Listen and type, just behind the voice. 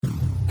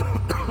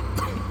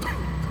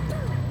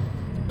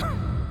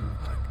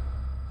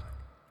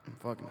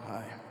fucking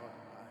high.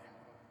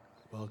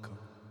 Welcome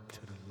to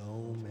the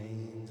Low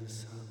Main's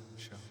Asylum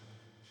Show.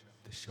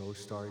 The show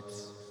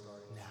starts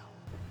now.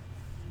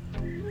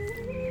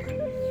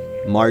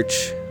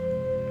 March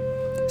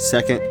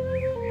 2nd,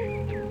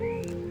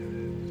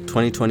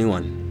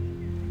 2021.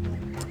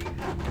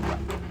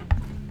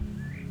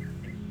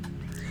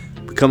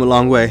 We've come a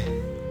long way.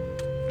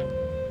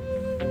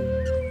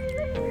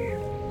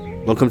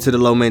 Welcome to the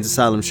Low Main's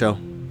Asylum Show.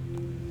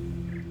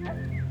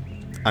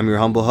 I'm your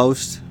humble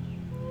host,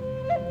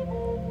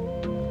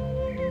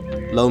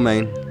 Low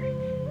Main.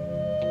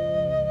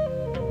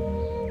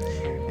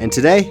 And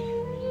today,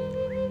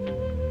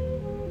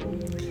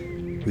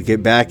 we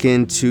get back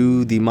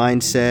into the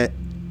mindset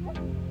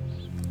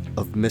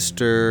of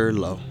Mr.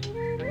 Low.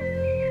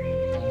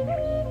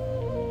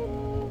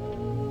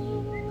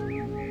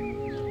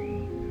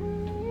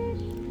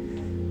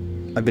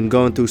 I've been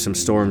going through some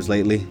storms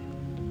lately.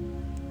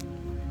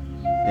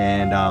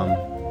 And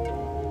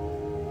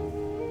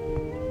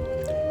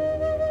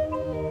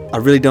I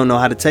really don't know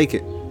how to take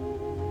it.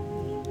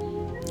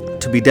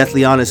 To be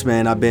deathly honest,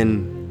 man, I've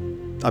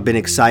been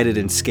excited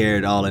and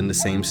scared all in the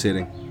same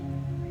sitting.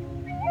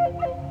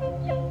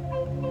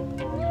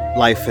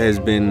 Life has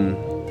been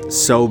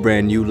so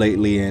brand new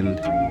lately and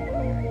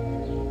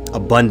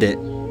abundant.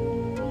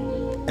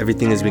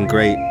 Everything has been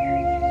great.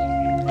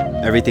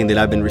 Everything that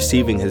I've been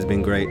receiving has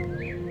been great.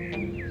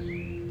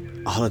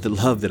 All of the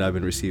love that I've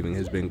been receiving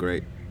has been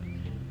great.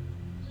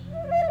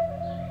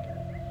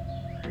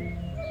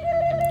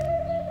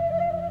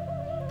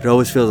 It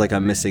always feels like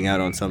I'm missing out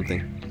on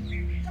something.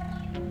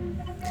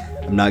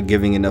 I'm not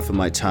giving enough of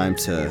my time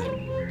to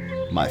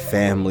my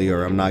family,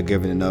 or I'm not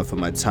giving enough of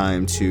my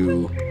time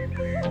to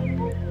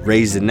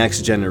raise the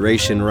next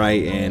generation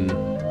right,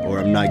 or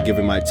I'm not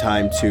giving my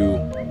time to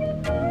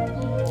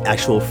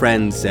actual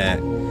friends that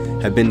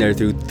have been there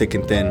through thick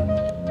and thin.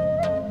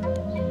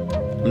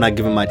 I'm not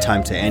giving my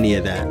time to any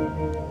of that.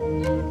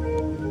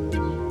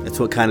 That's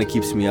what kind of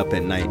keeps me up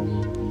at night.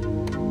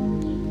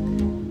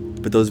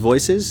 But those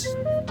voices,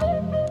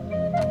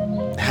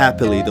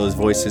 happily, those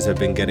voices have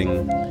been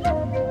getting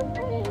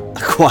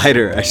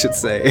quieter, I should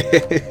say.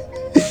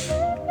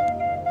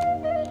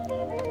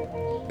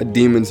 The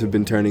demons have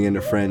been turning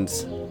into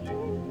friends.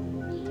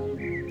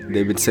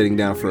 They've been sitting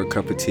down for a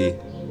cup of tea.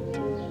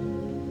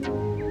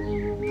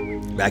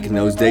 Back in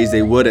those days,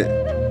 they wouldn't.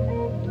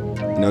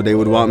 They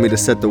would want me to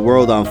set the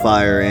world on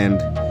fire,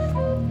 and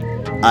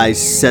I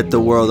set the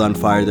world on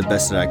fire the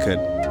best that I could.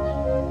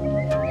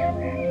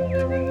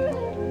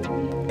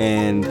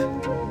 And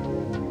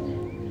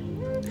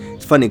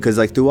it's funny because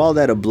through all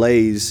that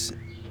ablaze,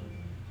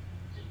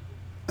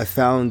 I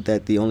found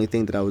that the only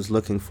thing that I was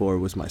looking for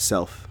was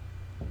myself.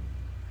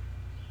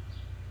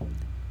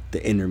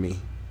 The inner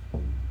me.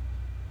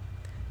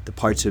 The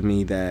parts of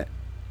me that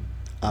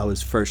I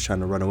was first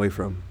trying to run away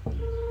from.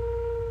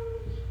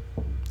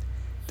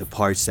 The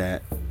parts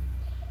that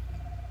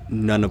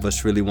none of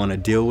us really want to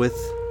deal with,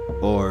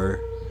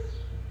 or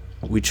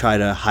we try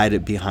to hide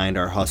it behind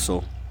our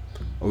hustle,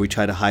 or we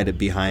try to hide it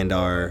behind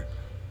our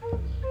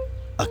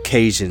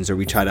occasions, or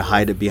we try to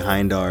hide it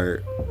behind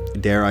our,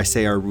 dare I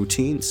say, our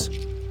routines.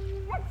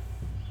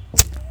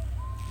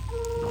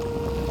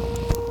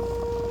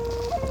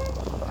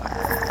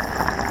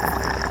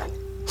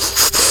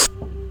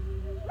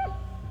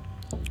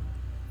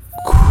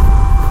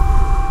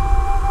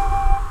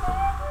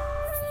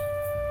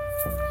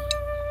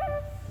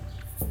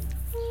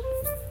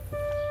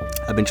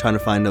 I've been trying to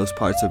find those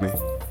parts of me.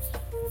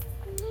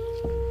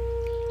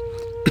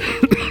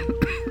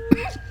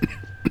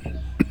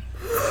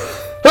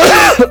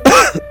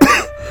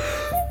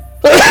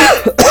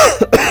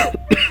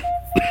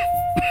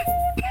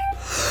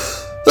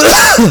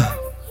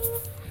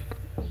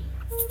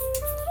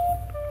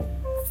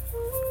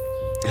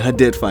 And I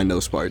did find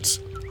those parts.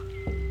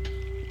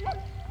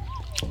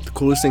 The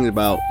coolest thing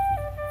about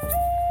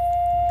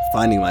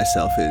finding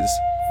myself is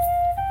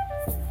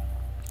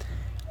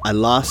I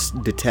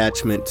lost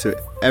detachment to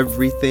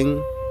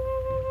everything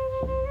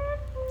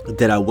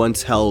that I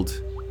once held.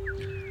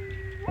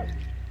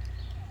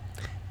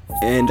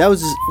 And that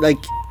was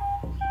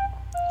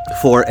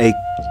for a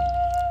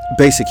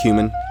basic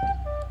human,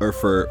 or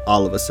for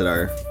all of us that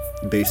are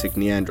basic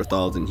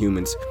Neanderthals and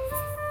humans,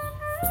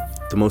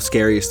 the most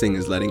scariest thing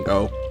is letting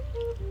go.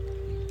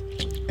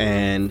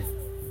 And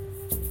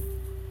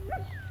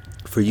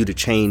for you to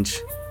change,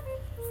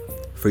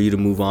 for you to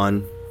move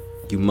on,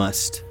 you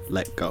must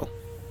let go.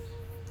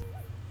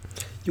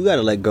 You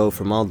gotta let go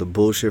from all the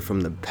bullshit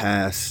from the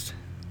past.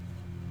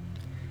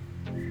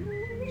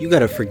 You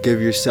gotta forgive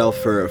yourself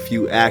for a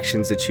few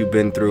actions that you've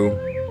been through.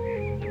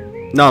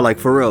 No,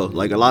 for real.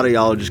 A lot of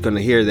y'all are just gonna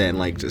hear that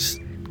and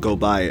just go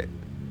by it.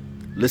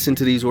 Listen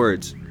to these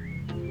words.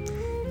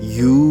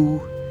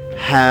 You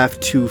have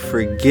to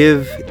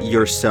forgive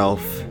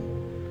yourself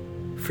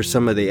for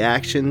some of the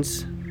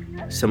actions,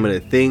 some of the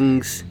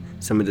things,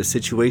 some of the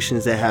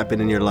situations that happen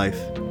in your life.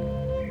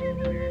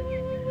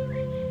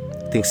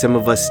 I think some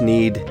of us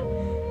need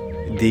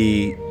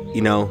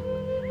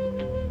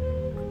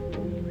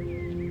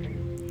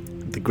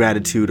the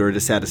gratitude or the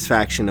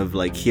satisfaction of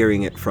like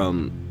hearing it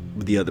from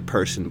the other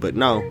person. But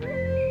no,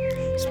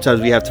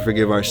 sometimes we have to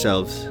forgive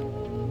ourselves.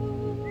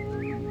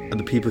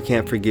 Other people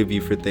can't forgive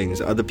you for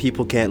things. Other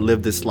people can't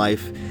live this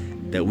life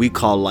that we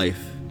call life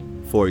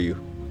for you.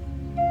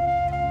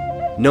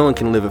 No one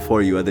can live it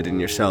for you other than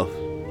yourself.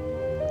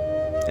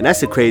 And that's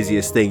the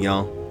craziest thing,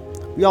 y'all.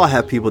 We all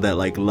have people that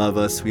like love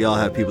us. We all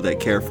have people that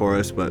care for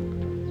us, but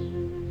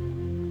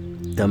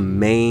the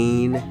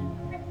main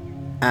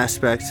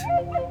aspect,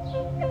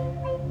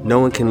 no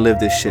one can live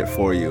this shit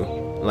for you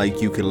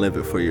like you can live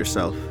it for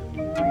yourself.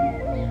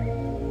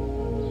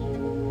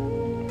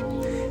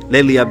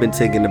 Lately I've been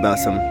thinking about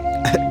some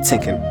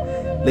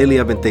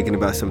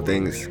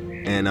things,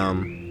 and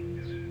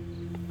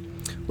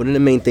one of the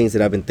main things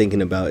that I've been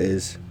thinking about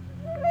is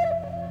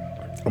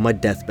on my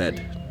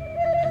deathbed.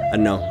 I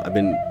know I've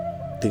been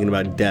thinking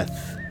about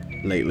death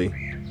lately.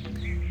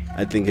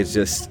 I think it's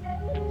just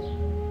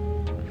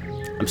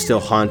I'm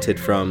still haunted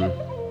from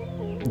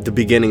the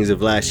beginnings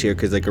of last year,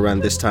 because like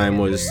around this time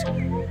was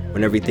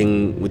when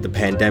everything with the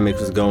pandemic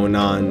was going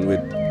on,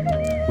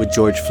 with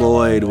George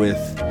Floyd, with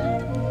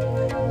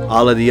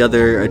all of the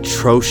other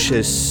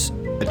atrocities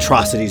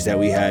that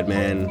we had,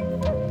 man.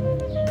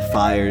 The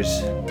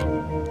fires.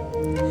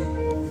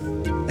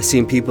 I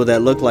seen people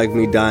that look like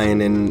me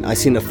dying, and I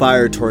seen a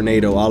fire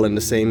tornado all in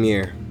the same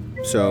year.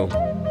 So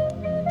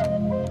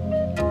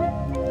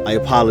I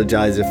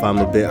apologize if I'm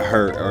a bit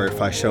hurt or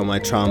if I show my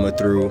trauma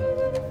through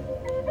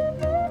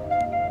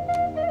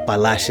by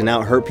lashing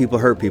out. Hurt people.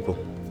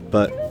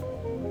 But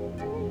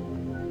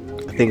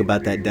I think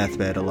about that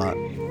deathbed a lot.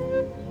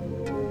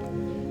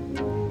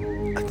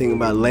 I think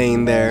about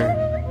laying there.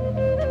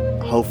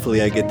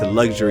 Hopefully I get the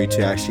luxury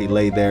to actually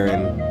lay there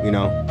and,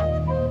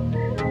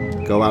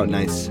 go out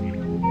nice.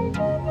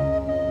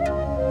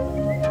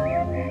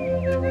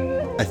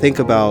 I think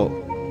about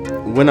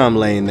when I'm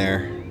laying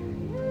there,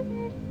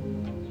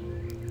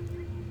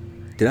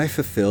 did I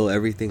fulfill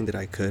everything that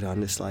I could on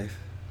this life?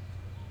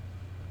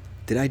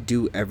 Did I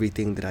do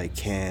everything that I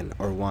can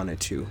or wanted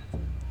to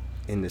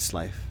in this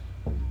life?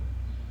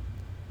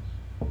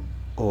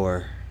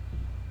 Or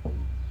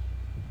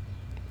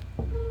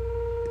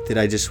did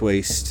I just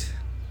waste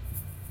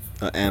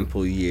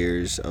ample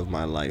years of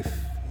my life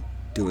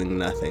doing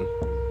nothing,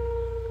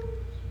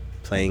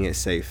 playing it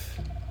safe,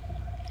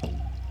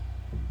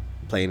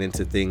 playing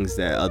into things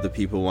that other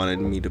people wanted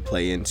me to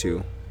play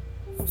into,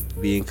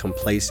 being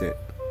complacent,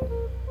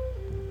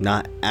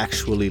 not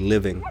actually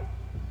living?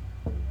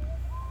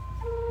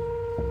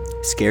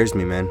 It scares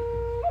me, man.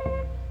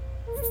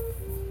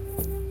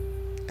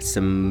 It's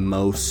the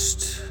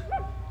most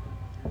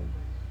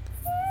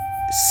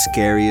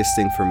scariest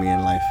thing for me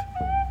in life.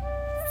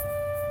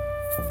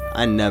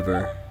 I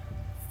never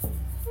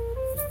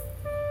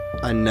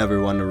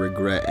want to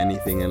regret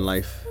anything in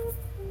life.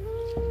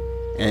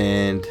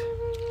 And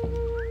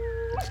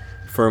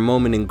for a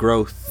moment in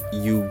growth,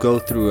 you go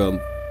through a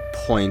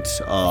point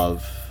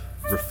of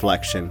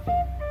reflection.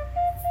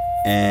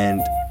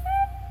 And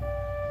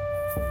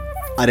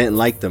I didn't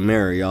like the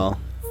mirror, y'all.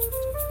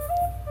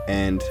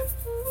 And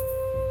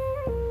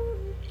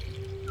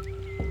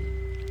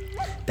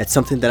that's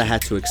something that I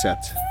had to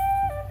accept.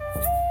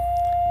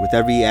 With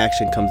every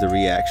action comes a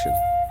reaction.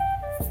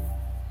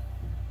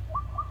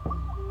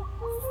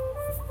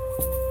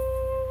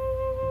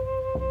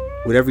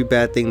 With every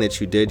bad thing that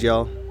you did,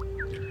 y'all,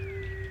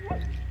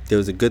 there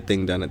was a good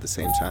thing done at the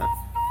same time.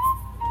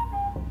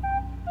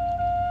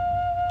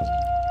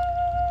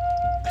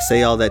 I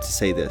say all that to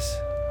say this.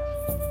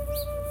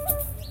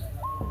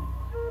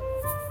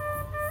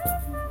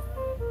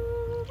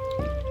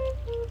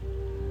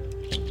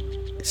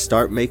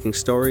 Start making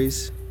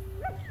stories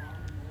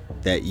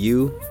that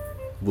you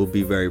will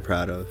be very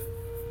proud of.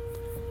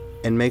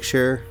 And make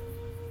sure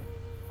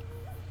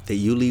that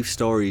you leave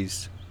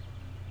stories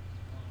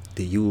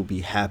that you will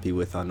be happy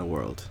with on the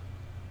world.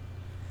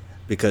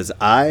 Because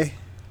I,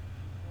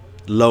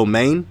 Lo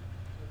Main,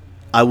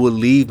 I will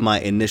leave my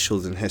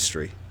initials in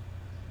history.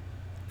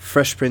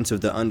 Fresh Prince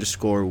of the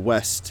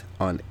 _West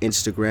on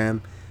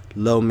Instagram.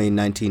 Lo Main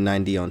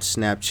 1990 on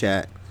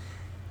Snapchat.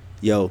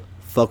 Yo,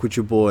 fuck with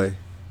your boy.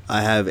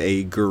 I have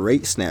a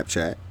great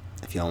Snapchat.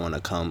 If y'all want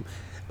to come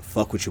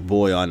fuck with your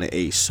boy on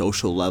a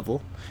social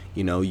level,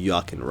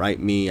 y'all can write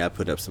me. I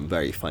put up some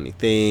very funny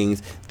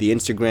things. The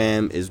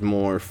Instagram is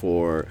more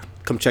for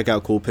come check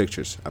out cool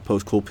pictures. I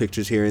post cool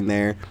pictures here and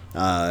there.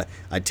 I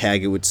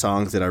tag it with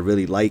songs that I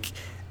really like.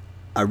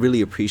 I really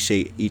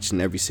appreciate each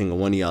and every single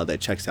one of y'all that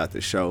checks out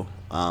the show.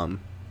 I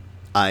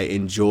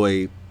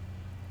enjoy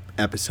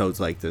episodes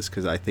like this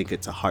because I think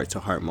it's a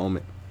heart-to-heart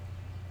moment.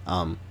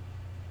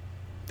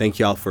 Thank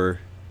y'all for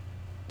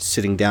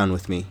sitting down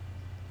with me,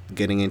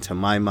 getting into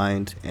my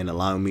mind, and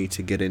allowing me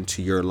to get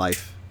into your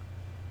life.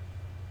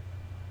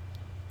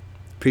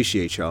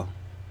 Appreciate y'all.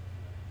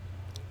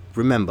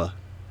 Remember,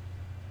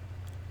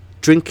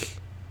 drink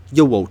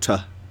your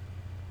water,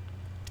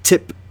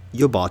 tip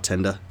your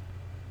bartender.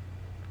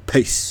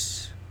 Peace.